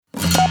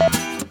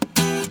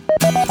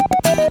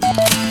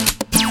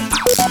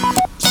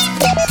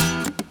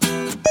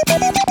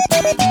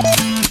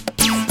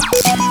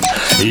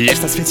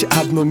Есть на свете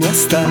одно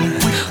место,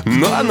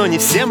 но оно не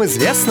всем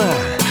известно.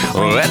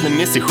 В этом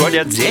месте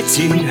ходят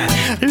дети.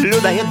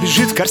 Людоед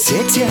бежит в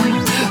корсете,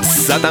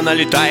 сатана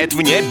летает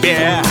в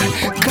небе,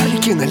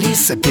 карлики на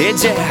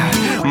лисопеде,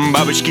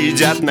 бабочки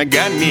едят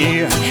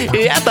ногами,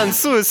 я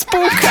танцую с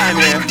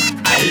пауками.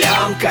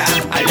 Алёнка,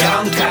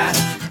 Алёнка,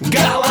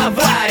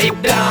 голова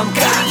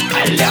ребенка.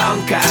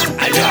 Алёнка,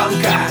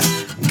 Алёнка,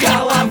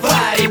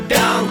 голова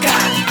ребенка.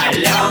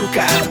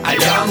 Алёнка,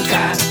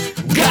 Алёнка,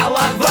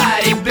 голова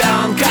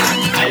ребенка.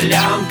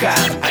 Алёнка,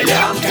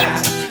 Алёнка,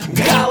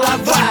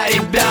 голова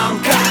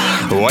ребенка.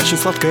 Очень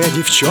сладкая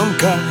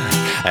девчонка,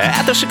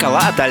 это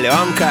шоколад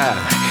Алёнка.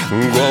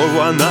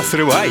 Голову она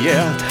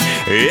срывает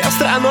и в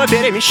страну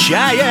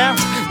перемещает,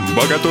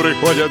 по которой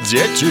ходят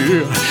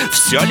дети.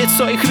 Все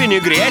лицо их в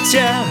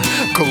винегрете,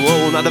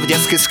 клоунада в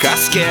детской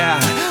сказке.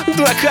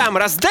 Дуракам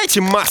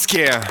раздайте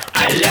маски.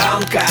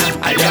 Алёнка,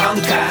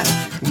 Алёнка,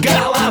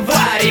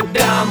 голова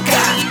ребенка.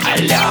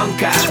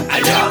 Алёнка,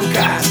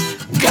 Алёнка,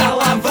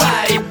 голова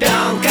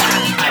ребенка.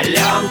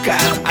 Алёнка,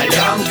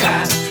 Алёнка,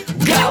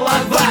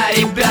 голова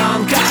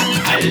ребенка.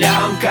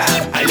 Алёнка,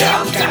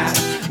 Алёнка,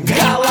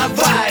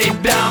 голова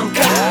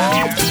ребенка.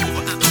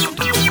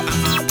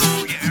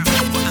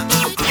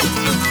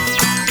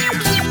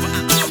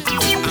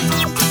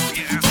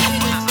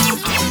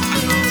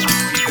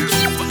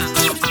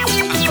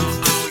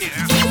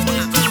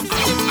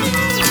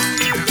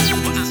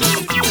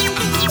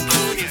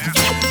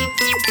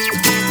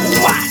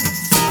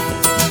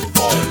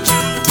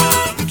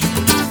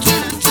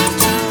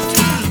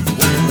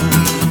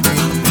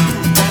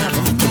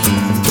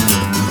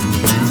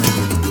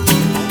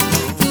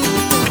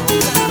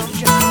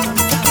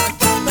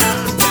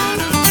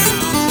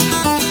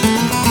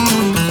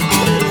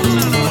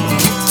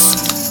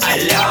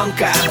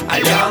 Алёнка,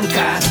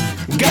 Алёнка,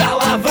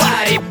 голова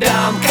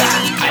ребенка.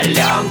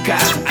 Алёнка,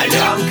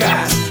 Алёнка,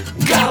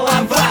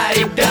 голова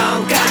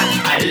ребенка.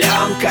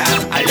 Алёнка,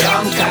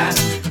 Алёнка,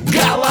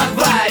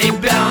 голова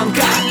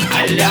ребенка.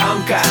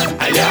 Алёнка,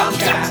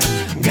 Алёнка,